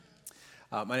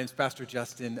My name is Pastor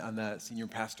Justin. I'm the senior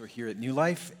pastor here at New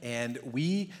Life, and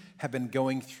we have been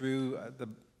going through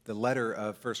the letter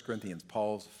of 1 Corinthians,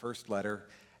 Paul's first letter,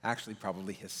 actually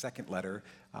probably his second letter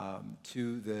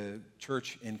to the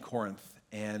church in Corinth.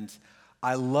 And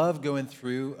I love going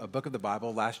through a book of the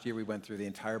Bible. Last year we went through the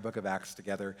entire book of Acts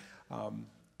together.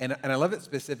 And I love it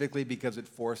specifically because it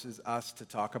forces us to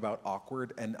talk about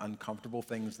awkward and uncomfortable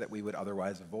things that we would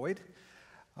otherwise avoid.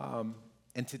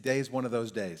 And today's one of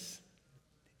those days.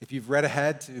 If you've read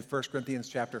ahead to 1 Corinthians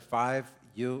chapter 5,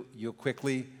 you'll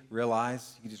quickly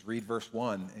realize, you can just read verse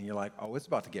 1, and you're like, oh, it's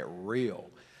about to get real.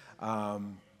 I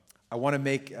want to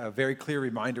make a very clear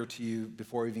reminder to you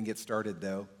before we even get started,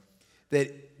 though,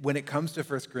 that when it comes to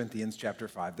 1 Corinthians chapter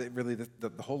 5, that really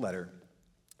the whole letter,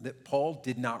 that Paul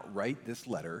did not write this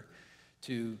letter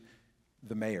to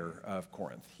the mayor of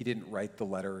Corinth. He didn't write the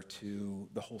letter to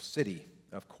the whole city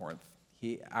of Corinth.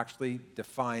 He actually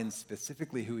defines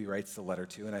specifically who he writes the letter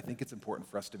to, and I think it's important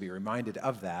for us to be reminded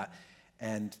of that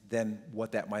and then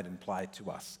what that might imply to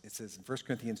us. It says in 1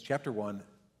 Corinthians chapter 1,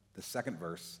 the second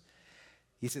verse,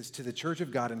 he says, "To the church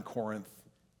of God in Corinth,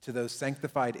 to those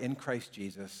sanctified in Christ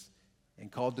Jesus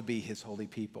and called to be his holy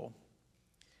people,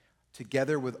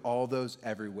 together with all those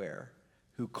everywhere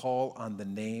who call on the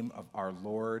name of our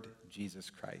Lord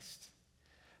Jesus Christ."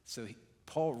 So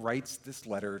Paul writes this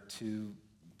letter to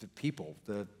the people,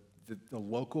 the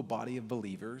local body of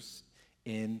believers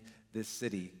in this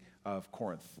city of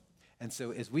Corinth. And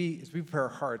so as we prepare our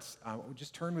hearts,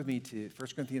 just turn with me to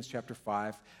 1 Corinthians chapter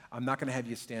 5. I'm not going to have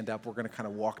you stand up. We're going to kind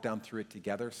of walk down through it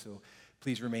together. So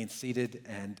please remain seated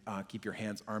and keep your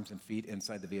hands, arms, and feet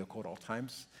inside the vehicle at all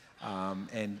times.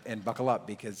 And buckle up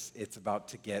because it's about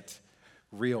to get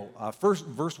real. First,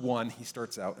 verse 1, he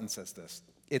starts out and says this: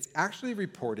 "It's actually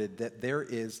reported that there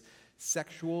is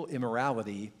sexual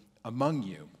immorality among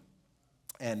you,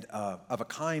 and of a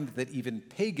kind that even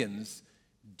pagans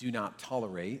do not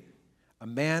tolerate. A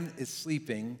man is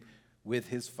sleeping with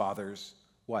his father's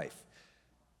wife."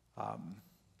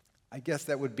 I guess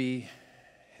that would be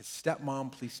his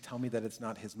stepmom. Please tell me that it's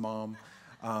not his mom.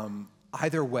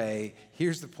 Either way,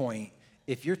 here's the point.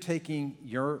 If you're taking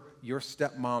your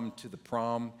stepmom to the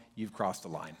prom, you've crossed a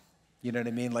line. You know what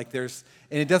I mean? Like and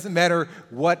it doesn't matter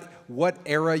what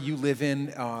era you live in.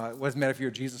 It doesn't matter if you're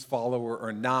a Jesus follower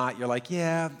or not. You're like,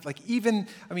 yeah,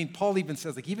 Paul even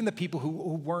says, like, even the people who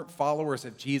weren't followers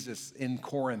of Jesus in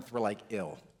Corinth were like,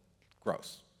 ill,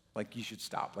 gross. Like, you should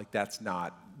stop. Like,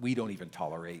 we don't even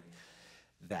tolerate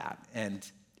that.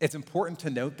 And it's important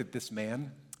to note that this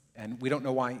man, and we don't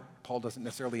know why Paul doesn't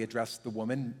necessarily address the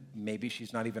woman. Maybe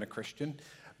she's not even a Christian.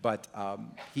 But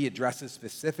he addresses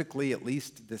specifically at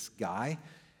least this guy.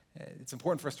 It's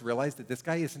important for us to realize that this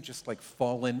guy isn't just like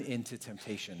fallen into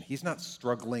temptation. He's not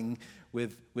struggling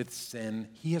with sin.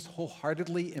 He has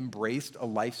wholeheartedly embraced a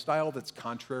lifestyle that's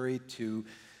contrary to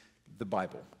the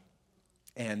Bible.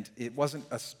 And it wasn't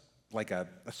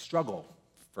a struggle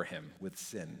for him with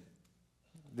sin.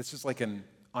 This is like an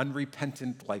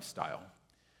unrepentant lifestyle.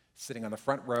 Sitting on the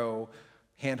front row,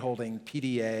 hand-holding,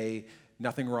 PDA,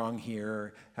 nothing wrong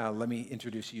here. Let me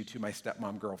introduce you to my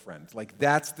stepmom girlfriend. Like,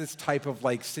 that's this type of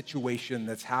like situation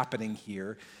that's happening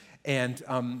here. And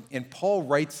Paul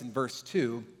writes in verse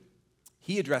 2,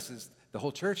 he addresses the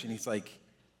whole church and he's like,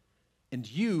 "And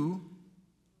you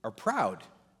are proud."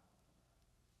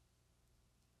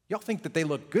 Y'all think that they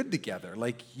look good together.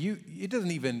 Like, it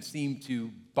doesn't even seem to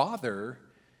bother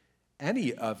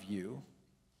any of you.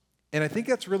 And I think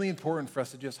that's really important for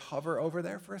us to just hover over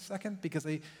there for a second, because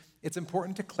it's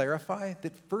important to clarify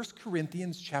that 1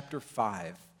 Corinthians chapter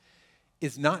 5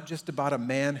 is not just about a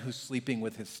man who's sleeping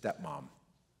with his stepmom.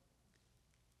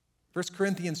 1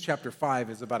 Corinthians chapter 5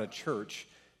 is about a church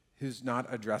who's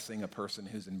not addressing a person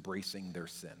who's embracing their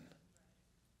sin.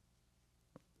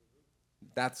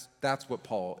 That's what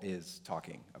Paul is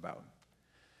talking about.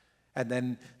 And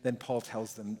then Paul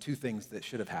tells them two things that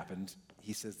should have happened.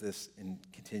 He says this in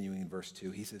continuing in verse 2.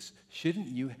 He says, "Shouldn't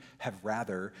you have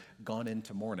rather gone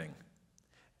into mourning?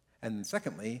 And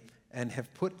secondly, and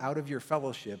have put out of your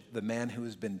fellowship the man who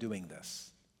has been doing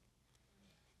this."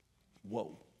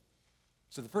 Whoa.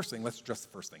 So the first thing, let's address the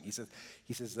first thing. He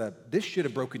says this should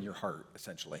have broken your heart,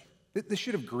 essentially. This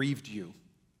should have grieved you.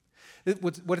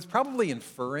 What it's probably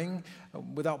inferring,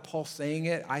 without Paul saying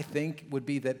it, I think, would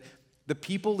be that the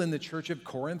people in the church of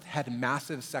Corinth had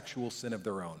massive sexual sin of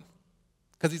their own.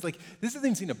 Because he's like, this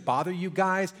doesn't seem to bother you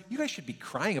guys. You guys should be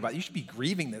crying about it. You should be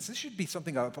grieving this. This should be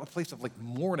something, a place of like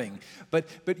mourning.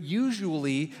 But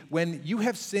usually when you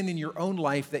have sin in your own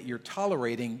life that you're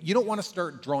tolerating, you don't want to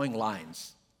start drawing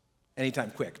lines.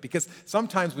 anytime quick. Because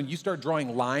sometimes when you start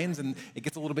drawing lines and it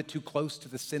gets a little bit too close to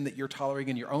the sin that you're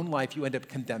tolerating in your own life, you end up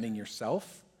condemning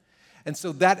yourself. And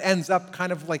so that ends up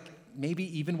kind of like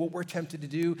maybe even what we're tempted to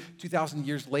do 2,000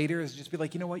 years later is just be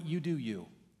like, you know what, you do you.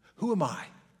 Who am I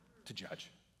to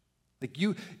judge? Like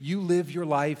you live your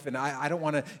life, and I don't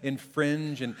want to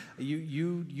infringe, and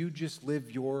you just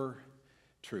live your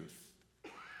truth.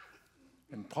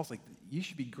 And Paul's like, you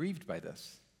should be grieved by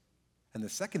this. And the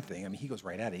second thing, I mean, he goes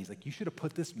right at it. He's like, you should have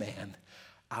put this man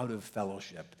out of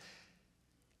fellowship.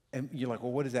 And you're like,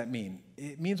 well, what does that mean?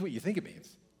 It means what you think it means.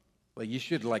 Like, you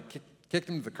should, like, kick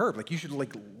him to the curb. Like, you should,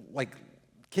 like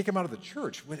kick him out of the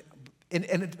church. And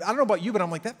I don't know about you, but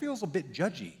I'm like, that feels a bit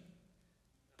judgy,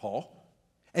 Paul.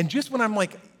 And just when I'm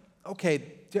like, okay,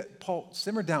 Paul,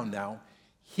 simmer down now,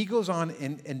 he goes on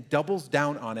and doubles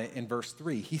down on it in verse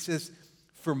 3. He says,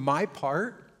 for my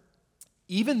part,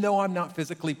 even though I'm not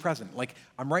physically present, like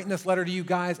I'm writing this letter to you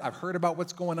guys, I've heard about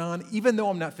what's going on, even though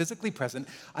I'm not physically present,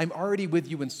 I'm already with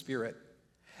you in spirit.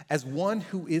 As one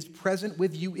who is present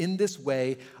with you in this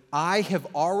way, I have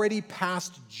already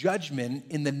passed judgment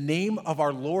in the name of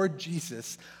our Lord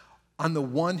Jesus on the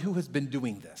one who has been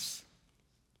doing this.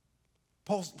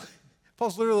 Paul's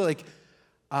literally like,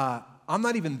 I'm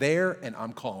not even there and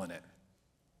I'm calling it.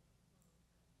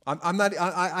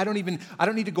 I don't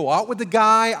need to go out with the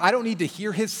guy. I don't need to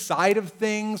hear his side of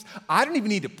things. I don't even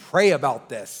need to pray about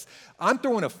this. I'm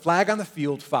throwing a flag on the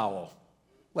field foul.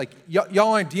 Like,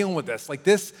 y'all aren't dealing with this. Like,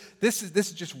 this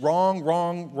is just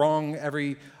wrong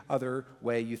every other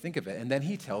way you think of it. And then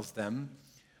he tells them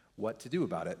what to do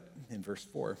about it in verse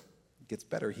 4. It gets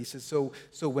better. He says, so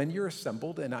when you're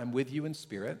assembled and I'm with you in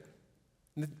spirit,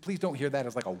 and please don't hear that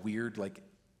as like a weird, like,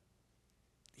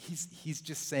 he's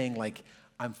just saying, like,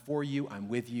 I'm for you, I'm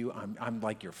with you, I'm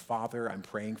like your father, I'm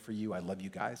praying for you, I love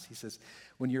you guys. He says,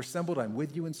 when you're assembled, I'm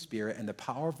with you in spirit, and the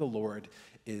power of the Lord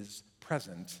is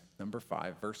present. Number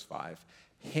 5, verse 5.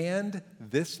 Hand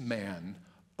this man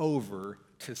over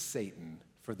to Satan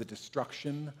for the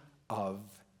destruction of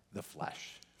the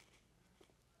flesh.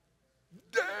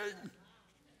 Dang!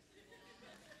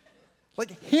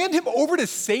 Like, hand him over to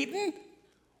Satan?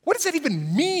 What does that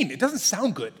even mean? It doesn't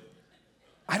sound good.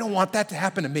 I don't want that to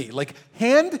happen to me. Like,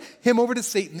 hand him over to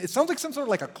Satan. It sounds like some sort of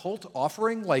like a cult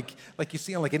offering, like you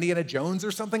see on like Indiana Jones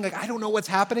or something. Like, I don't know what's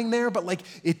happening there, but like,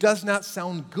 it does not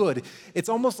sound good. It's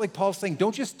almost like Paul's saying,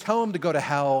 don't just tell him to go to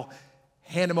hell,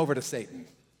 hand him over to Satan,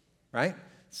 right?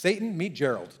 Satan, meet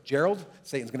Gerald. Gerald,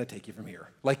 Satan's going to take you from here.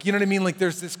 Like, you know what I mean? Like,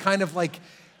 there's this kind of like,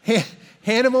 hand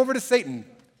him over to Satan.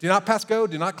 Do not pass go.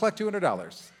 Do not collect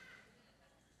 $200.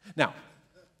 Now,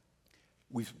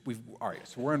 all right,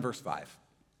 so we're in verse 5.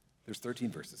 There's 13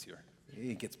 verses here.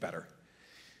 It gets better.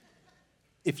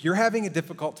 If you're having a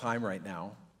difficult time right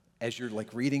now, as you're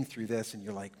like reading through this and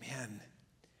you're like, man,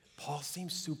 Paul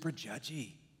seems super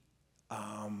judgy.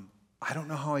 I don't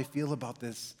know how I feel about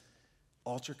this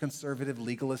ultra-conservative,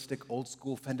 legalistic,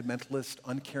 old-school, fundamentalist,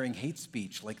 uncaring hate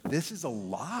speech. Like, this is a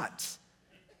lot.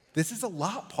 This is a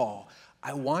lot, Paul.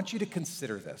 I want you to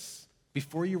consider this.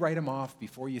 Before you write him off,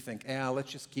 before you think,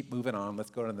 let's just keep moving on,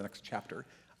 let's go to the next chapter,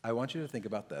 I want you to think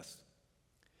about this.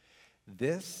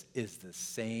 This is the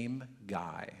same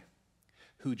guy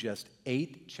who just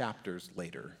 8 chapters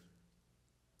later,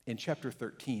 in chapter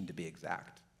 13 to be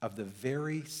exact, of the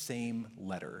very same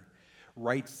letter,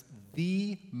 writes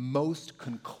the most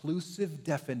conclusive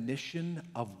definition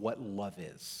of what love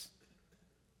is.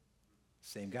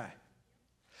 Same guy.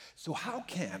 So how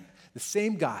can the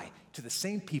same guy to the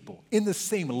same people in the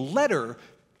same letter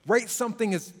write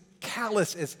something as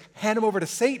callous as hand him over to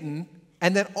Satan,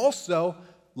 and then also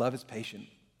love is patient,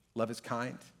 love is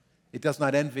kind, it does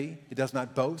not envy, it does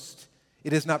not boast,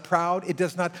 it is not proud, it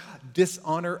does not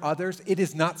dishonor others, it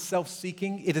is not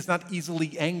self-seeking, it is not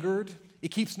easily angered, it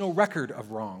keeps no record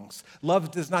of wrongs. Love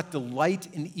does not delight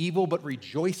in evil, but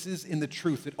rejoices in the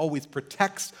truth. It always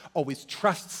protects, always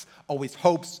trusts, always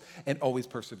hopes, and always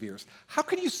perseveres. How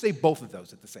can you say both of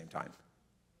those at the same time?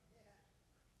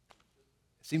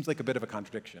 Seems like a bit of a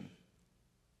contradiction.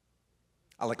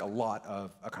 I like a lot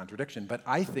of a contradiction, but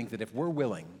I think that if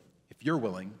you're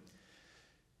willing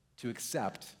to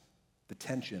accept the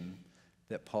tension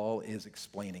that Paul is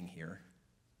explaining here,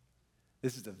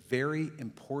 this is a very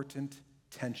important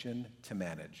tension to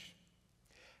manage,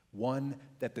 one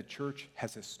that the church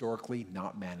has historically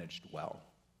not managed well.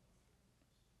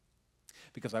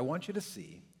 Because I want you to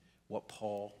see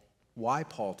why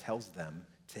Paul tells them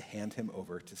to hand him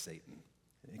over to Satan.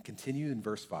 And continue in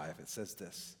verse 5, it says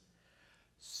this,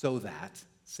 so that,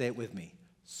 say it with me,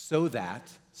 so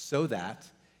that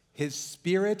his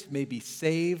spirit may be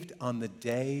saved on the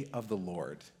day of the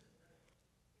Lord.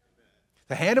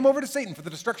 to hand him over to Satan for the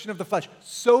destruction of the flesh,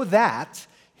 so that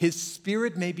his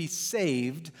spirit may be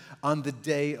saved on the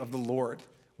day of the Lord.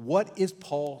 What is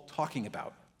Paul talking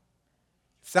about?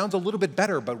 Sounds a little bit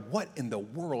better, but what in the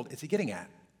world is he getting at?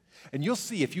 And you'll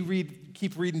see if you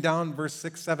keep reading down verse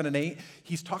 6, 7, and 8,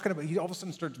 he all of a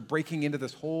sudden starts breaking into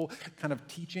this whole kind of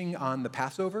teaching on the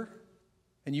Passover.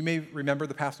 And you may remember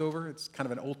the Passover. It's kind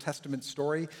of an Old Testament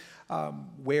story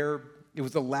where it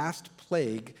was the last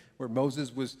plague where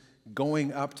Moses was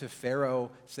going up to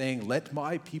Pharaoh saying, "Let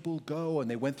my people go." And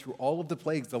they went through all of the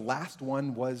plagues. The last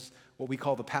one was what we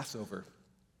call the Passover.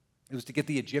 It was to get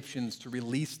the Egyptians to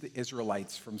release the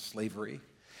Israelites from slavery.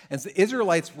 And so the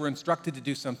Israelites were instructed to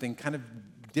do something kind of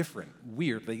different,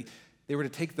 weird. They were to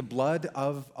take the blood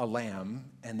of a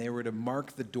lamb and they were to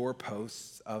mark the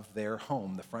doorposts of their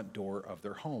home, the front door of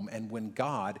their home. And when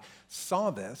God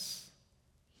saw this,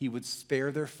 he would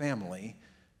spare their family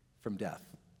from death.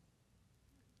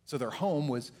 So their home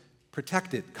was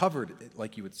protected, covered,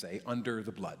 like you would say, under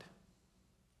the blood.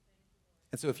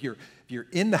 And so if you're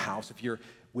in the house, if you're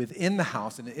within the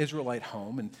house in an Israelite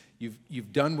home and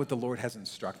you've done what the Lord has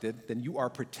instructed, then you are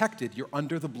protected. You're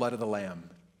under the blood of the Lamb.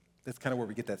 That's kind of where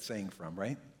we get that saying from,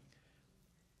 right?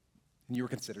 And you were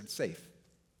considered safe.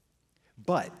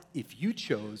 But if you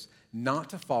chose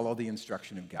not to follow the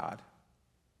instruction of God,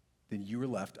 then you were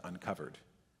left uncovered.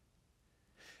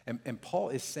 And Paul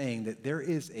is saying that there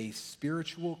is a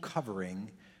spiritual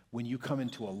covering when you come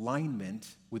into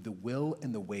alignment with the will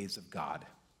and the ways of God.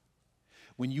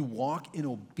 When you walk in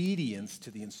obedience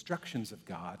to the instructions of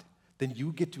God, then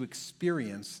you get to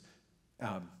experience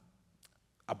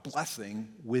a blessing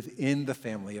within the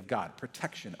family of God,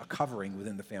 protection, a covering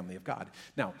within the family of God.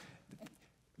 Now,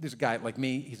 there's a guy like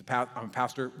me, I'm a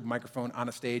pastor, microphone on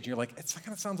a stage, and you're like, it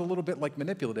kind of sounds a little bit like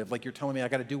manipulative, like you're telling me I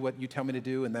got to do what you tell me to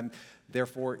do, and then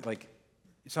therefore, like,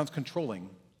 it sounds controlling.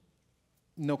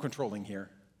 No controlling here.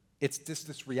 It's just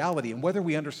this reality, and whether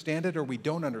we understand it or we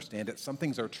don't understand it, some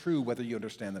things are true whether you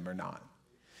understand them or not.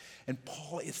 And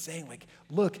Paul is saying, like,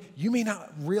 look, you may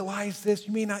not realize this,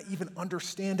 you may not even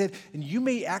understand it, and you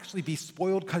may actually be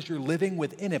spoiled because you're living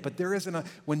within it, but there isn't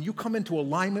when you come into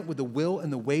alignment with the will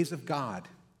and the ways of God,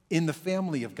 in the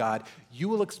family of God, you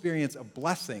will experience a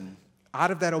blessing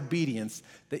out of that obedience,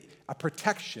 a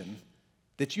protection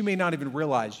that you may not even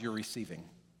realize you're receiving.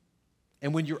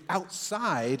 And when you're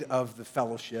outside of the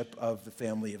fellowship of the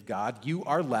family of God, you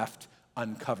are left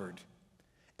uncovered.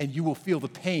 And you will feel the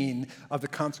pain of the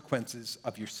consequences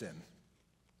of your sin.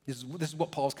 This is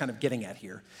what Paul's kind of getting at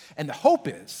here. And the hope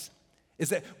is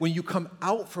that when you come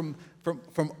out from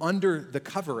under the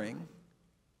covering,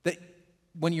 that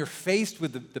when you're faced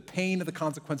with the pain of the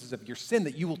consequences of your sin,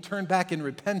 that you will turn back in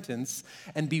repentance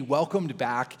and be welcomed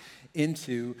back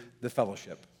into the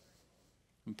fellowship.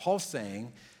 And Paul's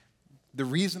saying, the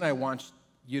reason I want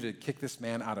you to kick this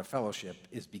man out of fellowship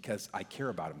is because I care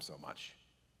about him so much.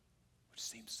 Which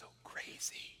seems so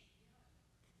crazy.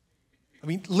 I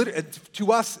mean,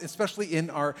 to us, especially in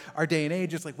our day and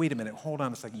age, it's like, wait a minute, hold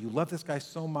on a second. You love this guy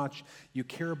so much, you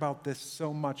care about this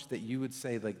so much that you would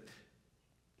say,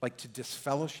 like to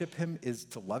disfellowship him is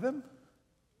to love him?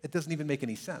 It doesn't even make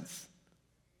any sense.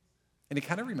 And it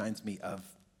kind of reminds me of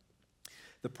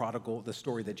the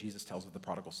story that Jesus tells of the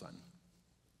prodigal son.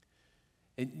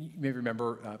 And you may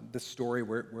remember this story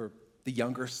where the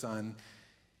younger son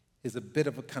is a bit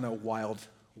of a kind of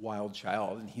wild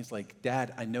child. And he's like,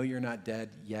 Dad, I know you're not dead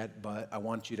yet, but I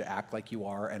want you to act like you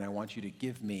are, and I want you to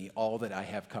give me all that I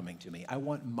have coming to me. I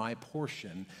want my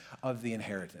portion of the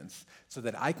inheritance so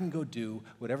that I can go do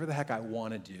whatever the heck I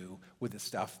want to do with the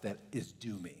stuff that is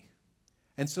due me.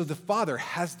 And so the father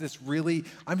has this really,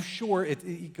 I'm sure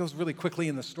it goes really quickly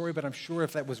in the story, but I'm sure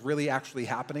if that was really actually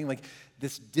happening, like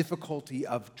this difficulty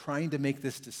of trying to make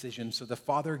this decision. So the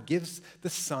father gives the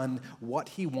son what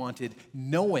he wanted,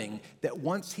 knowing that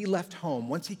once he left home,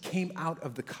 once he came out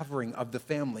of the covering of the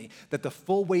family, that the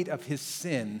full weight of his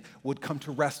sin would come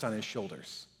to rest on his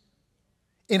shoulders.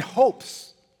 In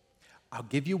hopes, I'll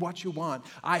give you what you want.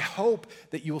 I hope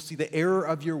that you will see the error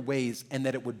of your ways and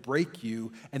that it would break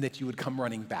you and that you would come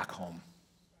running back home.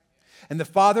 And the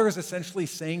father is essentially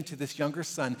saying to this younger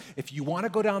son, if you want to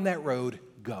go down that road,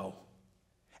 go.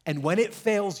 And when it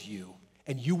fails you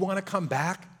and you want to come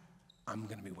back, I'm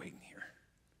going to be waiting here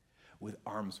with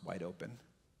arms wide open,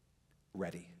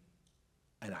 ready.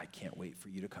 And I can't wait for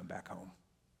you to come back home.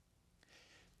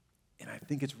 And I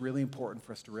think it's really important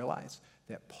for us to realize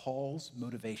that Paul's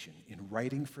motivation in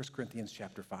writing 1 Corinthians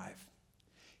chapter 5,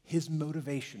 his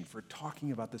motivation for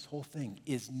talking about this whole thing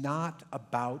is not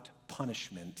about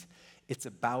punishment, it's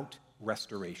about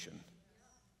restoration.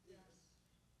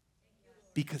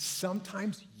 Because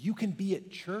sometimes you can be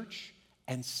at church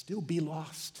and still be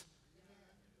lost.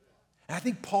 And I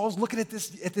think Paul's looking at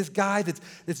this guy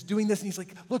that's doing this, and he's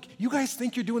like, look, you guys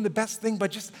think you're doing the best thing by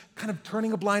just kind of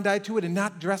turning a blind eye to it and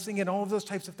not dressing and all of those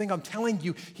types of things. I'm telling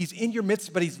you, he's in your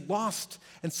midst, but he's lost.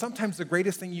 And sometimes the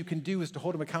greatest thing you can do is to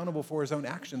hold him accountable for his own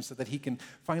actions so that he can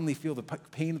finally feel the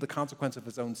pain of the consequence of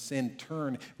his own sin,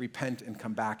 turn, repent, and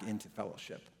come back into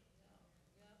fellowship.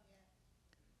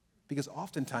 Because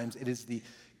oftentimes it is the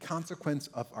consequence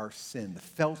of our sin, the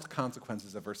felt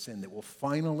consequences of our sin, that will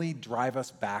finally drive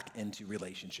us back into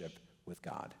relationship with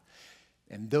God.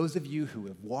 And those of you who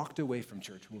have walked away from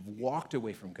church, who have walked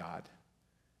away from God,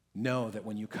 know that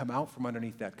when you come out from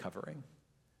underneath that covering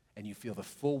and you feel the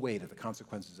full weight of the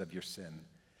consequences of your sin,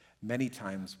 many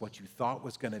times what you thought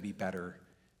was going to be better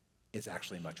is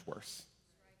actually much worse.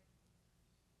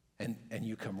 And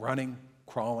you come running,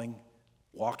 crawling,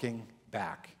 walking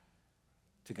back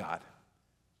to God.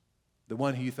 The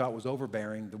one who you thought was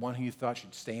overbearing, the one who you thought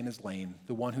should stay in his lane,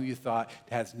 the one who you thought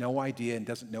has no idea and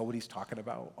doesn't know what he's talking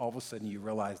about, all of a sudden you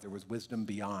realize there was wisdom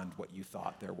beyond what you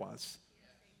thought there was.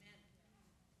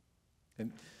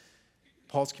 And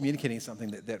Paul's communicating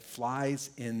something that flies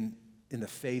in the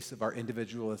face of our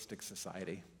individualistic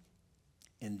society.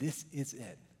 And this is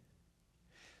it.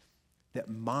 That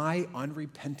my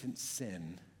unrepentant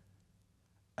sin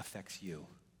affects you.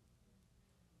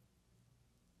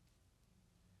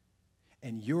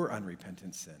 And your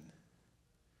unrepentant sin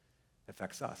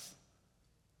affects us.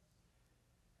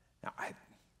 Now,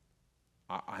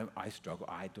 I struggle.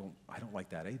 I don't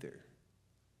like that either.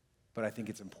 But I think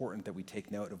it's important that we take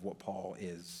note of what Paul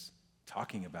is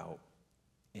talking about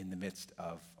in the midst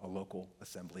of a local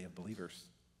assembly of believers.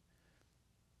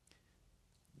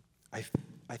 I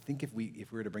think if we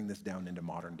were to bring this down into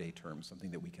modern day terms, something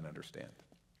that we can understand.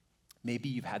 Maybe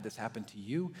you've had this happen to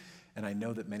you, and I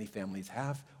know that many families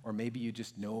have, or maybe you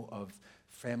just know of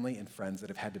family and friends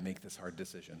that have had to make this hard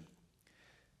decision.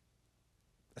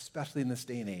 Especially in this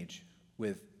day and age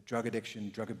with drug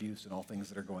addiction, drug abuse, and all things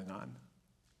that are going on.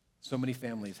 So many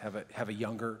families have a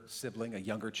younger sibling,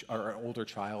 or an older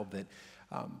child that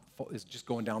is just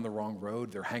going down the wrong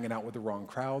road. They're hanging out with the wrong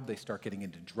crowd. They start getting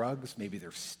into drugs. Maybe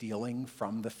they're stealing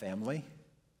from the family,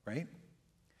 right?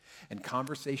 And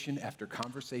conversation after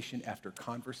conversation after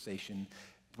conversation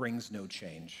brings no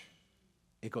change.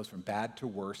 It goes from bad to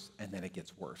worse, and then it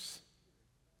gets worse.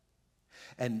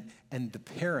 And the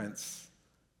parents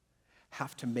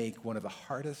have to make one of the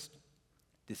hardest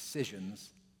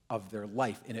decisions of their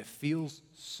life, and it feels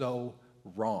so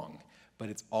wrong, but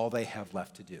it's all they have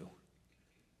left to do.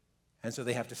 And so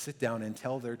they have to sit down and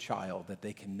tell their child that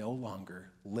they can no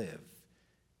longer live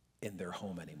in their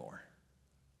home anymore.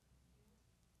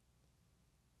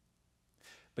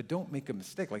 But don't make a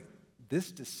mistake. Like, this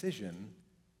decision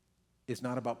is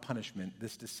not about punishment.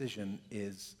 This decision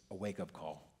is a wake-up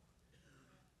call.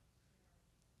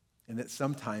 And that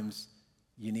sometimes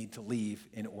you need to leave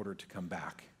in order to come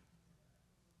back.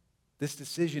 This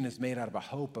decision is made out of a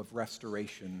hope of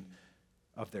restoration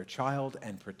of their child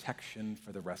and protection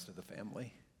for the rest of the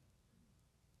family.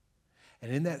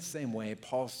 And in that same way,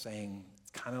 Paul's saying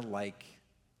it's kind of like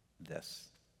this.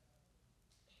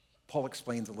 Paul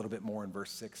explains a little bit more in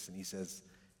verse 6, and he says,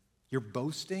 your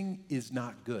boasting is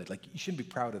not good. Like, you shouldn't be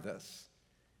proud of this.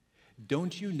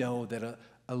 Don't you know that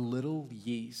a little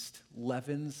yeast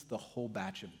leavens the whole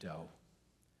batch of dough?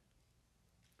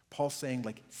 Paul's saying,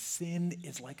 like, sin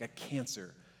is like a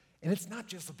cancer. And it's not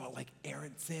just about, like,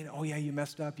 errant sin. Oh, yeah, you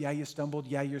messed up. Yeah, you stumbled.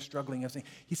 Yeah, you're struggling.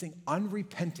 He's saying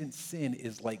unrepentant sin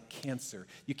is like cancer.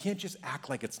 You can't just act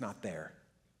like it's not there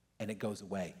and it goes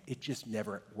away. It just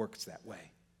never works that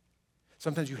way.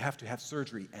 Sometimes you have to have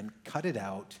surgery and cut it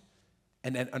out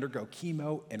and then undergo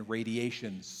chemo and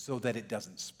radiation so that it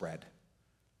doesn't spread.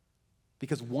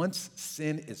 Because once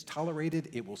sin is tolerated,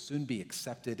 it will soon be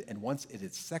accepted. And once it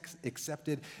is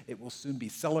accepted, it will soon be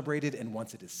celebrated. And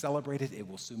once it is celebrated, it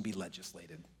will soon be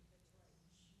legislated.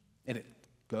 And it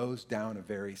goes down a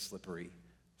very slippery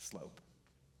slope.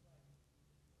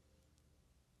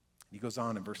 He goes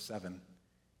on in verse 7.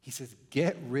 He says,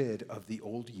 get rid of the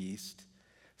old yeast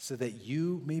so that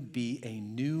you may be a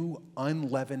new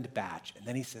unleavened batch. And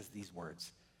then he says these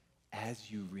words, as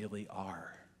you really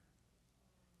are.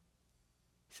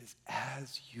 He says,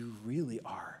 as you really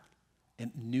are, a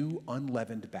new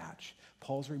unleavened batch.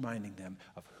 Paul's reminding them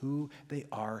of who they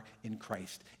are in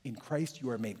Christ. In Christ you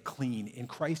are made clean. In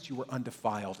Christ you are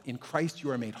undefiled. In Christ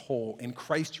you are made whole. In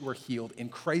Christ you are healed. In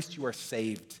Christ you are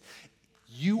saved.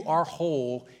 You are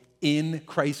whole in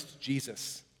Christ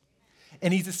Jesus.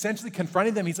 And he's essentially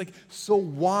confronting them. He's like, so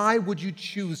why would you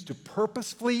choose to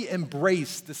purposefully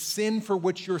embrace the sin for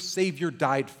which your Savior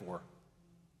died for?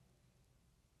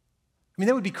 mean,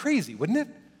 that would be crazy, wouldn't it?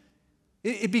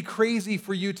 It'd be crazy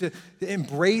for you to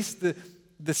embrace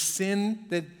the sin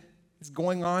that is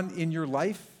going on in your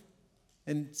life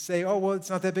and say, oh, well, it's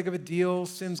not that big of a deal.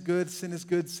 Sin's good, sin is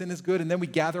good, sin is good. And then we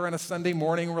gather on a Sunday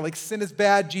morning and we're like, sin is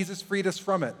bad, Jesus freed us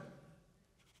from it.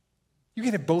 You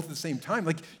can't have both at the same time.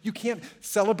 Like, you can't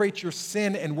celebrate your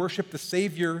sin and worship the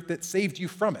Savior that saved you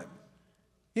from it.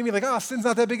 You can be like, oh, sin's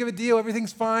not that big of a deal.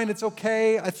 Everything's fine. It's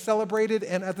okay. I celebrated.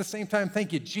 And at the same time,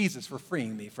 thank you, Jesus, for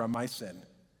freeing me from my sin.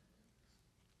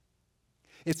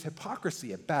 It's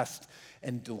hypocrisy at best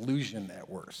and delusion at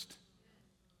worst.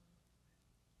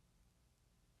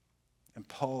 And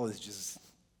Paul is just,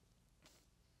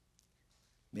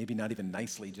 maybe not even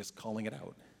nicely, just calling it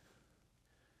out.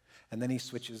 And then he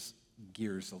switches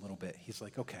gears a little bit. He's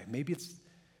like, okay, maybe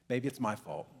it's my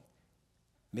fault.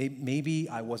 Maybe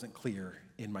I wasn't clear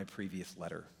in my previous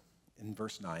letter. In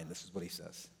verse 9, this is what he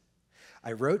says.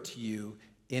 I wrote to you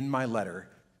in my letter.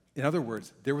 In other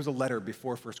words, there was a letter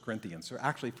before 1 Corinthians. So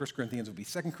actually, 1 Corinthians would be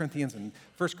 2 Corinthians, and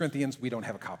 1 Corinthians we don't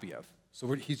have a copy of.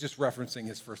 So he's just referencing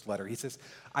his first letter. He says,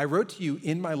 I wrote to you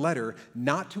in my letter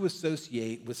not to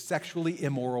associate with sexually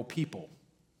immoral people.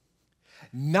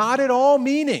 Not at all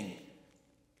meaning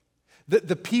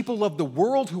the people of the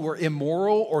world who are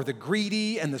immoral or the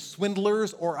greedy and the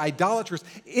swindlers or idolaters.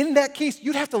 In that case,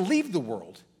 you'd have to leave the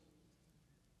world.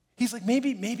 He's like, maybe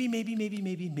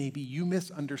you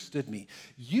misunderstood me.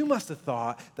 You must have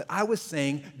thought that I was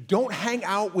saying, don't hang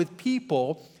out with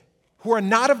people who are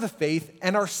not of the faith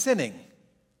and are sinning.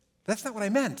 That's not what I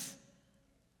meant.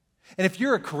 And if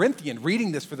you're a Corinthian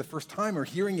reading this for the first time or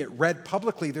hearing it read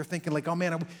publicly, they're thinking like, oh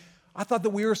man, I thought that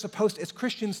we were supposed as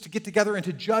Christians to get together and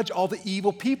to judge all the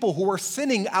evil people who are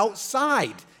sinning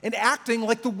outside and acting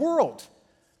like the world.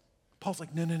 Paul's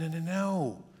like,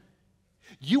 no.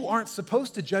 You aren't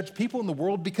supposed to judge people in the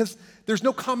world because there's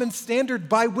no common standard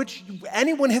by which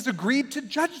anyone has agreed to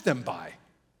judge them by.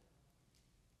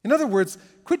 In other words,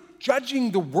 quit judging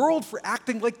the world for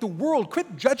acting like the world.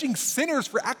 Quit judging sinners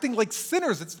for acting like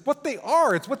sinners. It's what they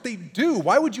are. It's what they do.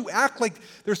 Why would you act like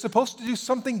they're supposed to do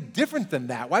something different than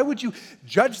that? Why would you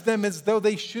judge them as though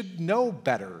they should know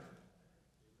better?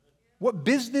 What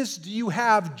business do you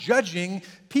have judging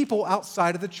people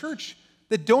outside of the church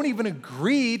that don't even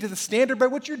agree to the standard by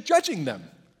which you're judging them?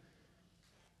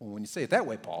 Well, when you say it that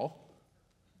way, Paul,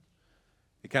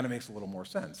 it kind of makes a little more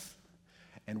sense.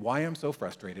 And why I'm so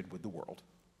frustrated with the world.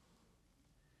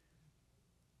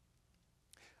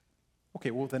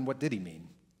 Okay, well then what did he mean?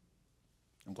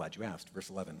 I'm glad you asked. Verse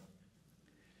 11.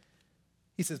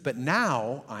 He says, but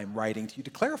now I'm writing to you to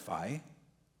clarify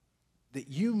that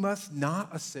you must not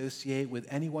associate with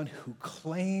anyone who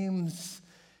claims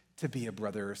to be a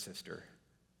brother or sister,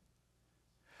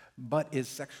 but is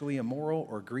sexually immoral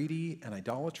or greedy, an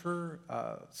idolater,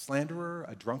 a slanderer,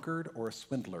 a drunkard, or a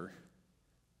swindler.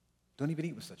 Don't even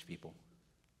eat with such people.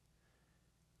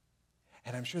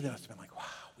 And I'm sure they must have been like, wow,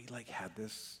 we had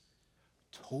this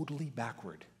totally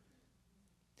backward.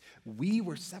 We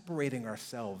were separating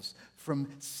ourselves from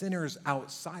sinners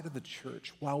outside of the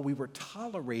church while we were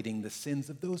tolerating the sins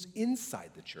of those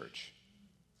inside the church.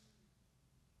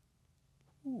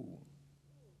 Ooh.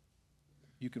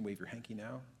 You can wave your hanky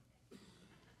now.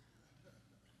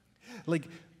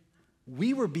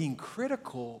 We were being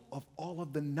critical of all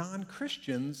of the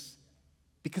non-Christians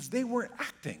because they weren't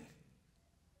acting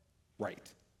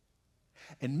right.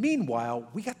 And meanwhile,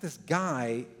 we got this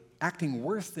guy acting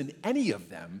worse than any of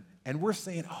them, and we're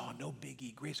saying, oh, no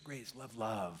biggie, grace,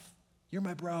 love. You're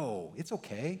my bro. It's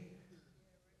okay.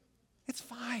 It's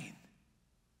fine.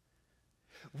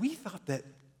 We thought that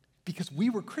because we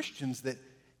were Christians that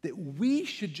we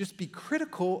should just be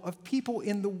critical of people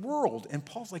in the world. And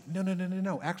Paul's like,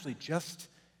 no. Actually, just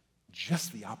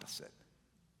the opposite.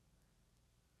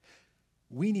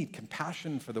 We need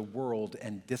compassion for the world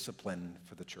and discipline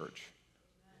for the church.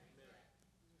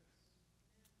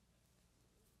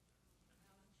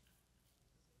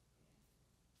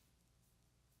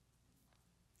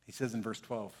 He says in verse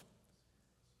 12,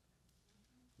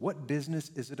 what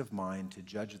business is it of mine to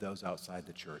judge those outside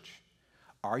the church?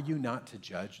 Are you not to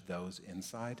judge those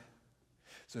inside?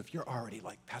 So if you're already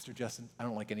like, Pastor Justin, I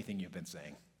don't like anything you've been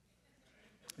saying.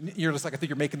 You're just like, I think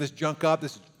you're making this junk up,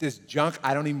 this junk,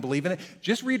 I don't even believe in it.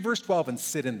 Just read verse 12 and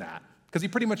sit in that. Because he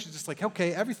pretty much is just like,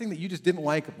 okay, everything that you just didn't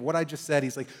like, what I just said,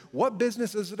 he's like, what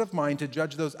business is it of mine to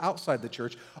judge those outside the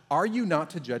church? Are you not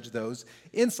to judge those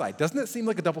inside? Doesn't it seem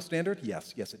like a double standard?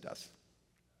 Yes, it does.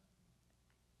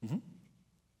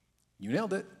 You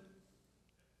nailed it.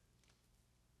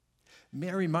 May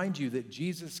I remind you that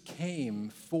Jesus came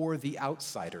for the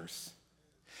outsiders,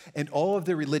 and all of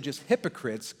the religious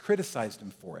hypocrites criticized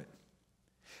him for it.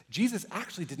 Jesus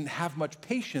actually didn't have much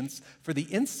patience for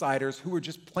the insiders who were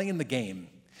just playing the game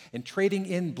and trading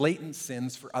in blatant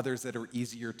sins for others that are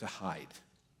easier to hide.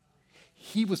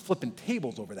 He was flipping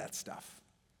tables over that stuff.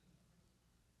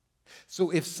 So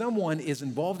if someone is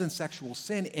involved in sexual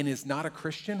sin and is not a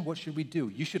Christian, what should we do?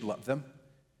 You should love them.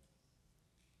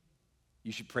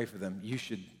 You should pray for them. You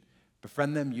should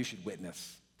befriend them. You should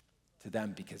witness to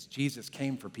them because Jesus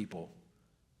came for people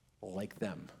like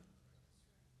them.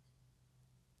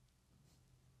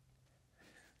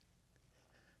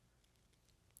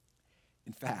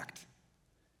 In fact,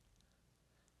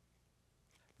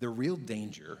 the real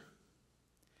danger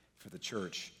for the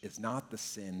church is not the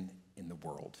sin in the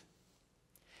world.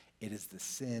 It is the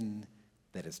sin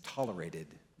that is tolerated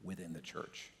within the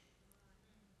church.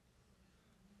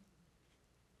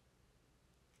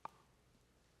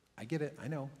 I get it, I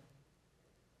know.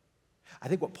 I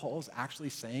think what Paul's actually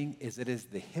saying is it is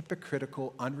the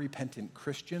hypocritical, unrepentant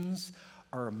Christians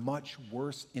are a much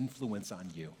worse influence on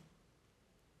you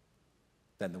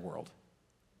than the world.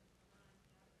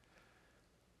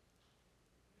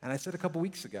 And I said a couple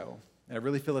weeks ago, and I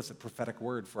really feel it's a prophetic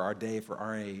word for our day, for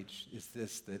our age, is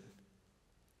this, that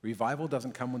revival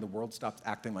doesn't come when the world stops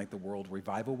acting like the world.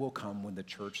 Revival will come when the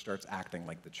church starts acting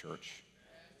like the church.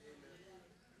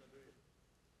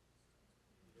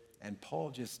 And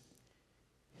Paul just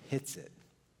hits it.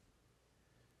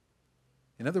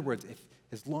 In other words,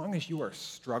 as long as you are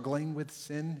struggling with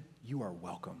sin, you are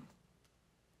welcome.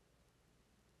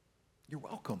 You're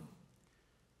welcome.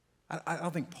 I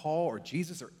don't think Paul or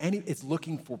Jesus or any is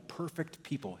looking for perfect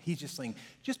people. He's just saying,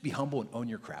 just be humble and own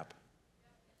your crap.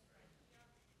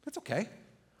 That's okay.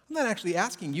 I'm not actually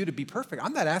asking you to be perfect.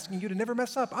 I'm not asking you to never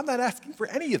mess up. I'm not asking for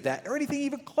any of that or anything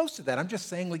even close to that. I'm just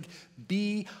saying, like,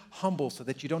 be humble so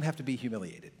that you don't have to be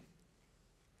humiliated.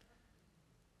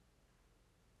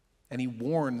 And he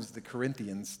warns the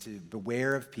Corinthians to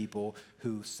beware of people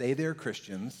who say they're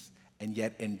Christians and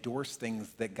yet endorse things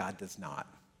that God does not.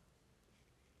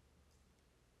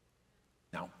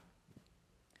 Now,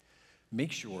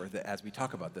 make sure that as we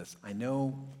talk about this, I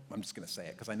know, I'm just going to say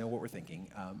it because I know what we're thinking.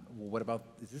 Well, what about,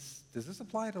 does this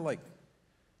apply to like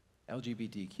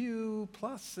LGBTQ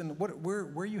plus? And where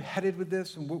are you headed with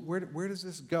this? And where does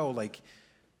this go? Like,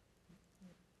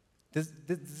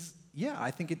 yeah,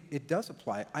 I think it does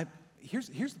apply. Here's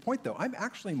the point though. I'm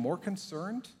actually more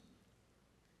concerned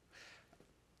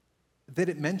that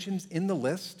it mentions in the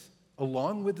list,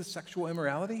 along with the sexual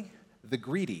immorality, the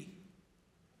greedy,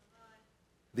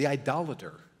 the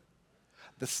idolater,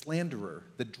 the slanderer,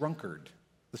 the drunkard,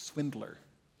 the swindler.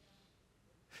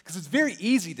 Because it's very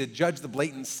easy to judge the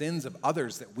blatant sins of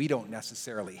others that we don't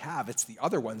necessarily have. It's the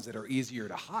other ones that are easier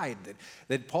to hide.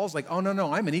 That Paul's like, oh,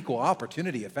 no, I'm an equal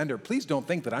opportunity offender. Please don't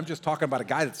think that I'm just talking about a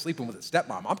guy that's sleeping with his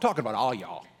stepmom. I'm talking about all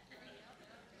y'all.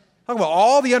 I'm talking about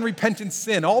all the unrepentant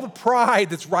sin, all the pride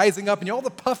that's rising up, and all the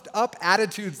puffed up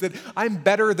attitudes that I'm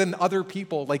better than other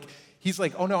people. Like, he's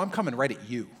like, oh, no, I'm coming right at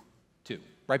you, too,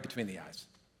 right between the eyes.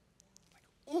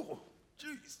 Like, oh,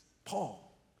 jeez, Paul.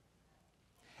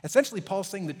 Essentially, Paul's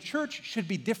saying the church should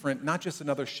be different, not just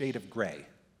another shade of gray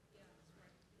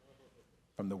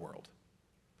from the world.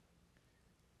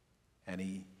 And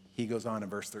he goes on in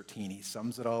verse 13, he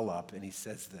sums it all up, and he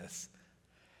says this: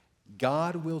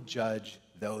 God will judge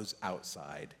those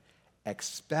outside.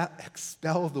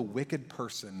 Expel the wicked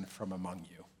person from among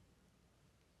you.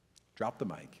 Drop the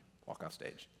mic, walk off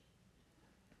stage.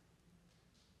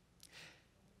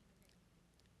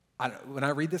 When I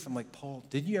read this, I'm like, Paul,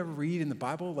 didn't you ever read in the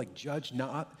Bible, like, judge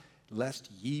not, lest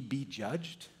ye be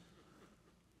judged?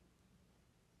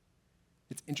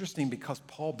 It's interesting because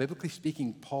Paul, biblically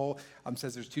speaking, Paul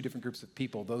says there's two different groups of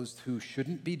people, those who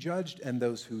shouldn't be judged and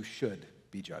those who should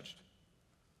be judged.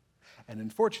 And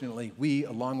unfortunately, we,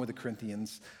 along with the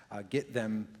Corinthians, get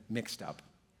them mixed up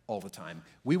all the time.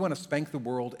 We want to spank the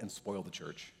world and spoil the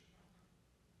church.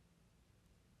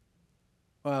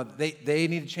 They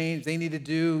need to change, they need to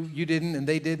do, you didn't, and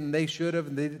they did, and they should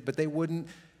have, but they wouldn't.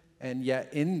 And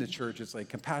yet in the church, it's like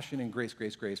compassion and grace,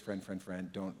 grace, grace, friend, friend,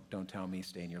 friend, don't tell me,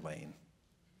 stay in your lane.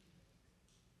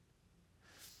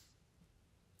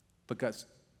 Because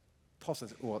Paul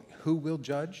says, well, who will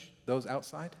judge those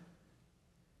outside?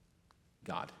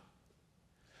 God.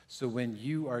 So when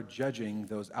you are judging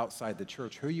those outside the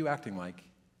church, who are you acting like?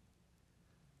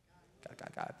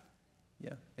 God.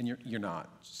 Yeah, and you're not,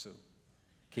 so in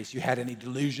case you had any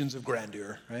delusions of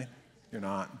grandeur, right? You're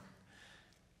not.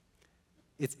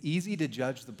 It's easy to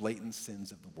judge the blatant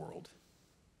sins of the world.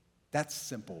 That's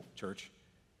simple, church.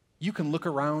 You can look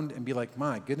around and be like,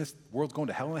 my goodness, the world's going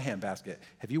to hell in a handbasket.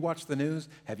 Have you watched the news?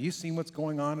 Have you seen what's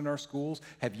going on in our schools?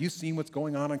 Have you seen what's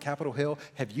going on Capitol Hill?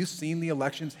 Have you seen the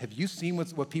elections? Have you seen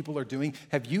what people are doing?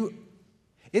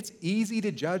 It's easy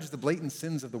to judge the blatant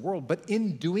sins of the world, but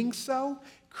in doing so,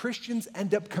 Christians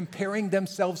end up comparing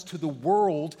themselves to the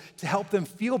world to help them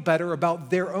feel better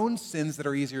about their own sins that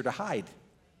are easier to hide.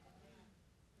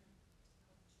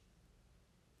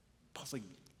 Paul's like,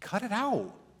 cut it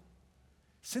out.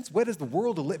 Since when is the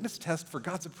world a litmus test for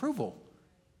God's approval?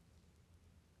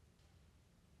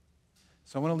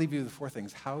 So I want to leave you with 4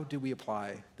 things. How do we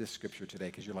apply this scripture today?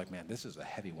 Because you're like, man, this is a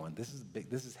heavy one. This is big.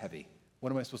 This is heavy.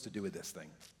 What am I supposed to do with this thing?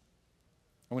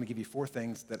 I want to give you 4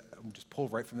 things that I'm just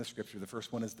pulled right from the scripture. The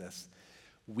first one is this.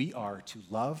 We are to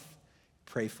love,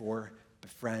 pray for,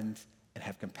 befriend, and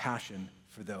have compassion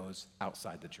for those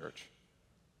outside the church.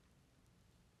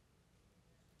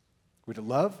 We're to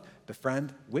love,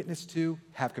 befriend, witness to,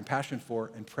 have compassion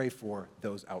for, and pray for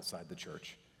those outside the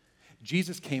church.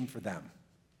 Jesus came for them.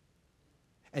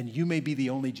 And you may be the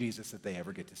only Jesus that they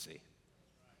ever get to see.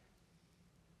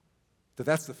 So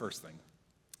that's the first thing.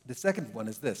 The second one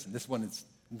is this, and this one is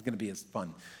going to be as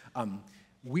fun.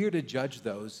 We're to judge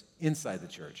those inside the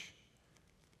church.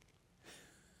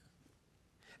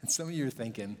 And some of you are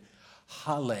thinking,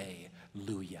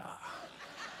 hallelujah.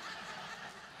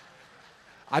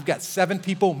 I've got 7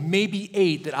 people, maybe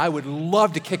 8, that I would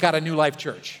love to kick out of New Life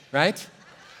Church, right?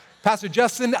 Pastor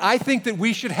Justin, I think that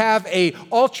we should have a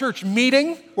all-church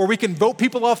meeting where we can vote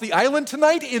people off the island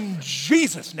tonight in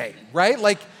Jesus' name, right?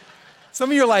 Like, some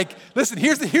of you are like, listen,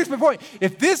 here's my point.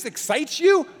 If this excites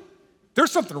you, there's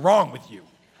something wrong with you.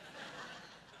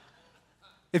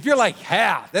 If you're like,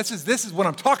 yeah, this is what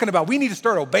I'm talking about. We need to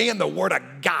start obeying the word of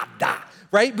God,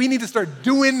 right? We need to start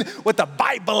doing what the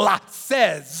Bible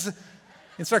says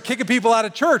and start kicking people out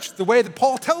of church the way that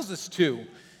Paul tells us to.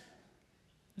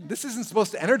 This isn't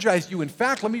supposed to energize you. In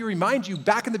fact, let me remind you,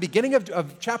 back in the beginning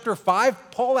of chapter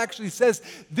 5, Paul actually says,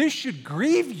 this should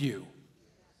grieve you.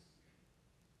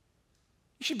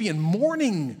 You should be in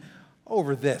mourning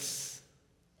over this.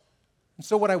 And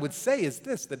so what I would say is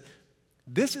this, that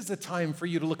this is a time for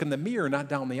you to look in the mirror, not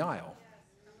down the aisle.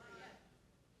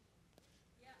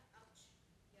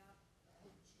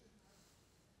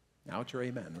 Ouch or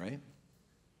amen, right?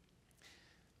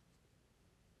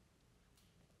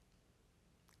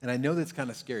 And I know that's kind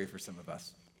of scary for some of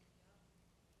us.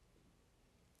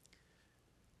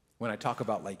 When I talk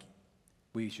about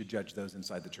we should judge those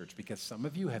inside the church, because some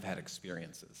of you have had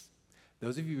experiences.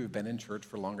 Those of you who have been in church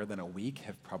for longer than a week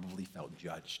have probably felt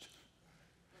judged.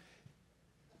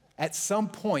 At some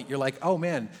point, you're like, oh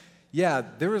man, yeah,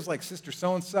 there was Sister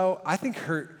so-and-so. I think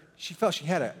she felt she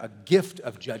had a gift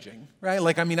of judging, right?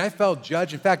 I felt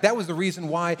judged. In fact, that was the reason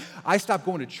why I stopped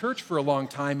going to church for a long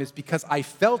time, is because I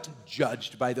felt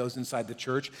judged by those inside the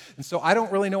church. And so I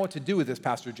don't really know what to do with this,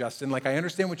 Pastor Justin. I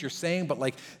understand what you're saying,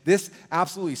 but this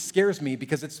absolutely scares me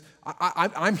because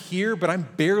I'm here, but I'm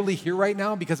barely here right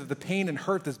now because of the pain and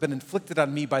hurt that's been inflicted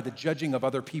on me by the judging of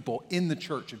other people in the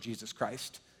church of Jesus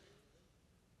Christ.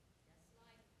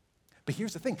 But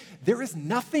here's the thing. There is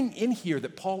nothing in here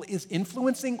that Paul is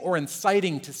influencing or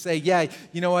inciting to say, yeah,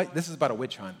 you know what? This is about a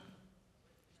witch hunt.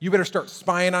 You better start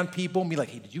spying on people and be like,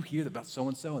 hey, did you hear about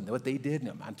so-and-so and what they did?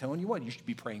 And I'm telling you what, you should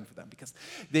be praying for them because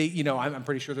they, I'm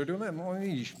pretty sure they're doing that. Well,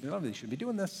 they shouldn't be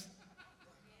doing this.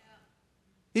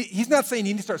 He's not saying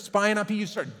you need to start spying on people. You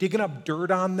start digging up dirt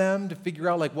on them to figure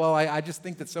out I just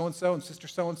think that so-and-so and sister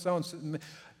so-and-so and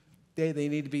they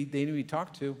need to be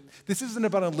talked to. This isn't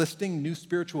about enlisting new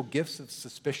spiritual gifts of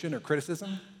suspicion or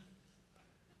criticism.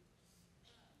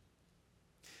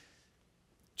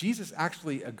 Jesus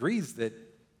actually agrees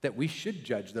that we should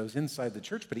judge those inside the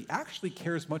church, but he actually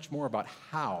cares much more about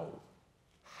how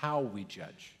we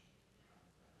judge.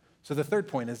 So the third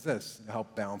point is this, to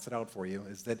help balance it out for you,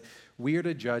 is that we are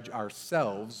to judge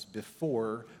ourselves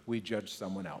before we judge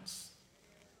someone else.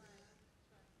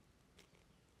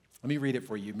 Let me read it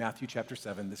for you. Matthew chapter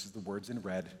 7, this is the words in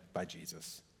red by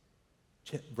Jesus.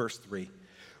 Verse 3.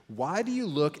 Why do you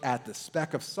look at the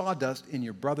speck of sawdust in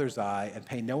your brother's eye and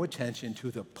pay no attention to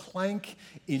the plank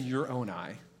in your own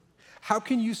eye? How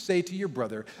can you say to your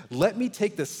brother, let me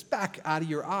take the speck out of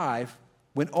your eye,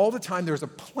 when all the time there's a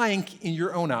plank in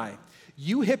your own eye?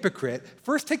 You hypocrite,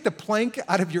 first take the plank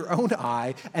out of your own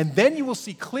eye, and then you will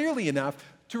see clearly enough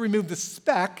to remove the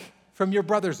speck from your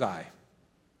brother's eye.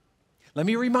 Let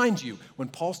me remind you, when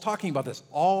Paul's talking about this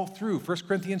all through 1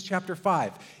 Corinthians chapter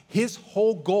 5, his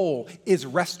whole goal is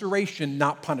restoration,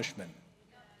 not punishment.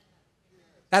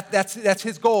 That's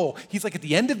his goal. He's like, at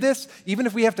the end of this, even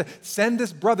if we have to send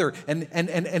this brother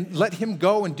and let him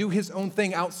go and do his own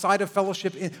thing outside of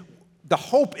fellowship, The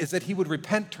hope is that he would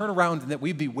repent, turn around, and that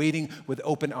we'd be waiting with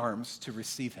open arms to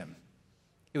receive him.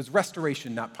 It was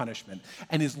restoration, not punishment.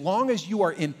 And as long as you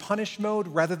are in punish mode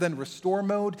rather than restore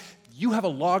mode, you have a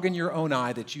log in your own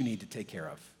eye that you need to take care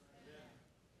of.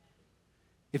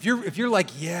 If you're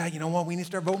like, yeah, you know what, we need to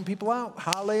start voting people out.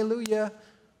 Hallelujah.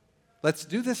 Let's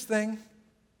do this thing.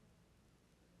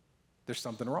 There's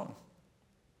something wrong.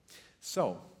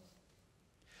 So,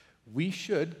 we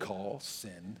should call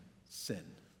sin, sin.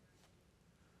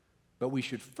 But we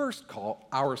should first call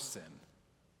our sin,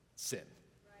 sin.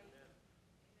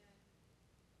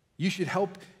 You should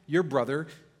help your brother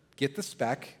get the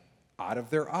speck out of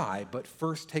their eye, but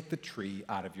first take the tree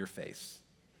out of your face.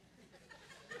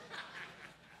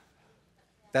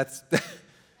 That's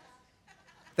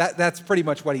pretty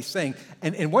much what he's saying.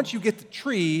 And once you get the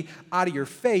tree out of your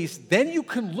face, then you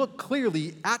can look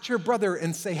clearly at your brother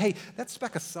and say, hey, that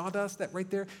speck of sawdust, that right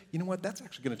there, you know what? That's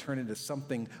actually going to turn into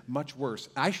something much worse.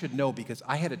 I should know because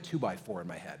I had a 2x4 in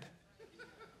my head.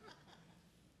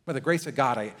 By the grace of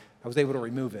God, I was able to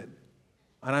remove it.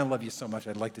 And I love you so much,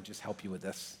 I'd like to just help you with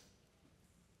this.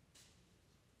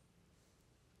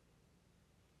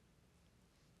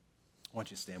 I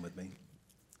want you to stand with me.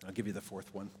 I'll give you the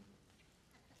fourth one.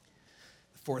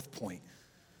 The fourth point.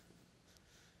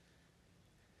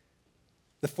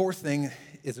 The fourth thing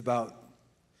is about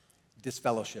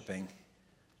disfellowshipping,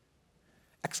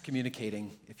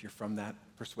 excommunicating if you're from that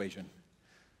persuasion.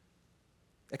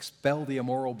 Expel the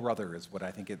immoral brother is what I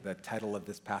think the title of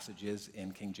this passage is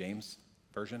in King James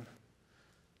Version.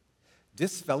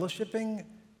 Disfellowshipping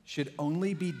should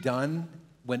only be done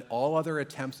when all other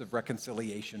attempts of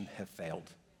reconciliation have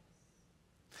failed.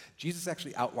 Jesus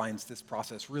actually outlines this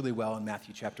process really well in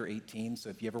Matthew chapter 18, so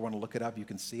if you ever want to look it up, you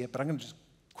can see it, but I'm going to just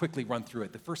quickly run through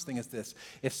it. The first thing is this: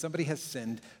 if somebody has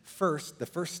sinned, the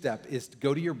first step is to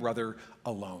go to your brother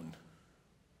alone,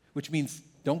 which means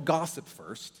don't gossip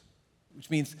first, which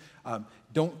means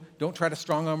don't try to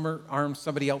strong arm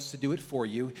somebody else to do it for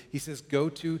you. He says go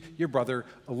to your brother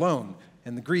alone.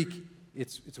 In the Greek,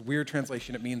 it's a weird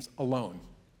translation. It means alone.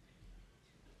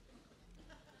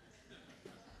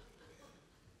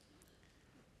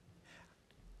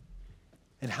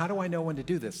 And how do I know when to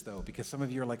do this, though? Because some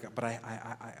of you are like, but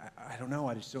I don't know.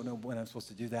 I just don't know when I'm supposed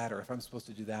to do that, or if I'm supposed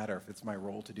to do that, or if it's my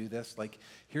role to do this. Like,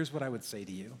 here's what I would say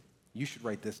to you. You should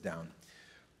write this down.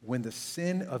 When the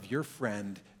sin of your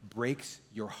friend breaks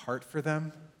your heart for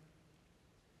them,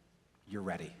 you're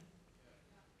ready.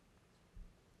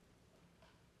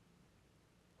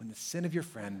 When the sin of your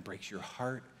friend breaks your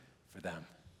heart for them,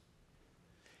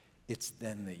 it's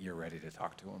then that you're ready to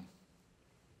talk to them.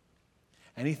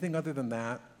 Anything other than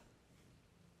that,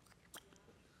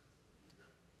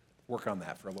 work on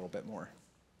that for a little bit more.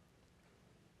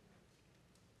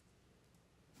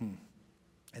 And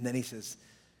then he says,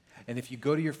 and if you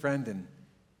go to your friend and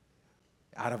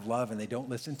out of love and they don't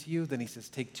listen to you, then he says,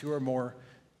 take two or more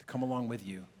to come along with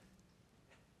you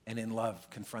and in love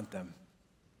confront them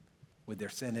with their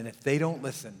sin. And if they don't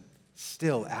listen,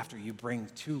 still after you bring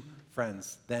two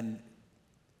friends, then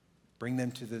bring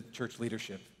them to the church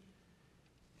leadership.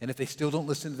 And if they still don't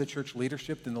listen to the church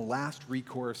leadership, then the last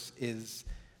recourse is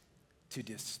to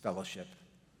disfellowship.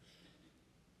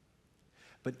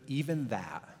 But even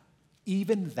that,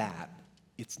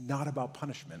 it's not about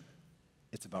punishment.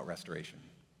 It's about restoration.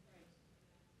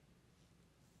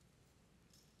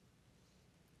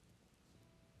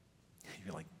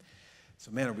 You're like,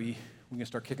 so man, are we going to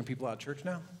start kicking people out of church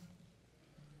now?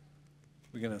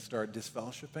 We're going to start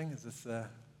disfellowshipping? Is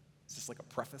this like a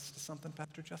preface to something,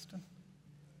 Pastor Justin?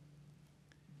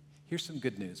 Here's some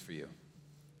good news for you.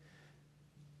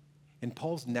 In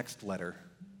Paul's next letter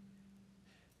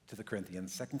to the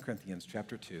Corinthians, 2 Corinthians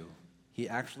chapter 2, he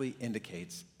actually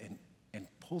indicates and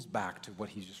pulls back to what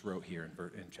he just wrote here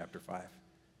in chapter 5.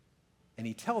 And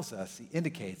he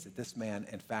indicates that this man,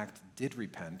 in fact, did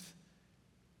repent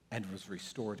and was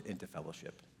restored into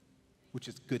fellowship, which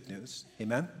is good news.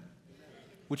 Amen?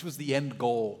 Which was the end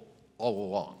goal all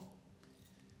along.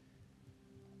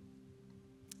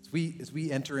 As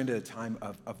we enter into a time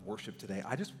of worship today,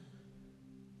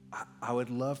 I would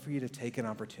love for you to take an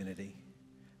opportunity.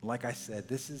 Like I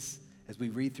said, as we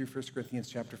read through 1 Corinthians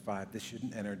chapter 5, this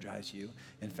shouldn't energize you.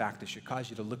 In fact, it should cause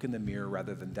you to look in the mirror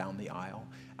rather than down the aisle.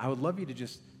 I would love you to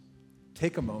just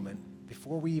take a moment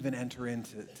before we even enter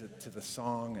into the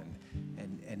song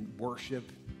and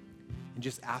worship and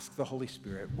just ask the Holy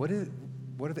Spirit, what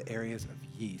are the areas of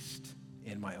yeast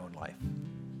in my own life?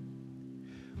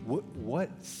 What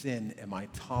sin am I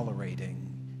tolerating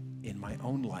in my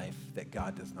own life that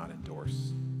God does not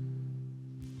endorse?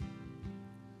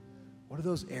 What are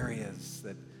those areas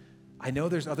that I know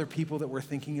there's other people that we're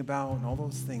thinking about and all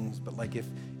those things, but like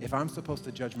if I'm supposed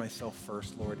to judge myself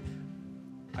first, Lord,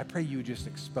 I pray you just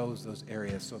expose those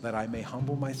areas so that I may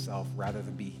humble myself rather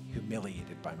than be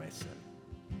humiliated by my sin.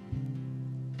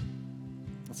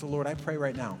 And so, Lord, I pray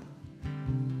right now,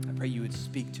 I pray you would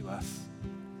speak to us,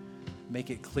 make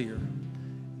it clear,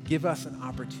 give us an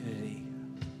opportunity,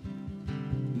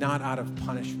 not out of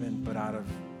punishment, but out of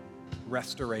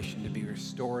restoration, to be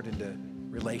restored into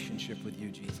relationship with you,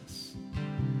 Jesus.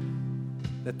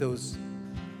 That those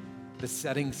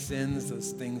besetting sins,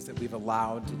 those things that we've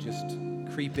allowed to just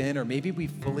creep in, or maybe we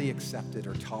fully accepted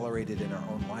or tolerated in our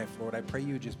own life, Lord, I pray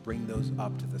you would just bring those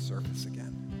up to the surface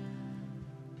again.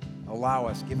 Allow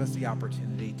us, give us the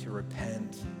opportunity to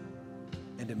repent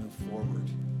and to move forward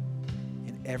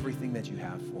in everything that you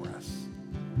have for us.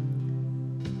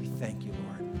 We thank you,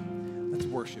 Lord. Let's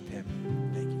worship him.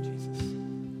 Thank you, Jesus.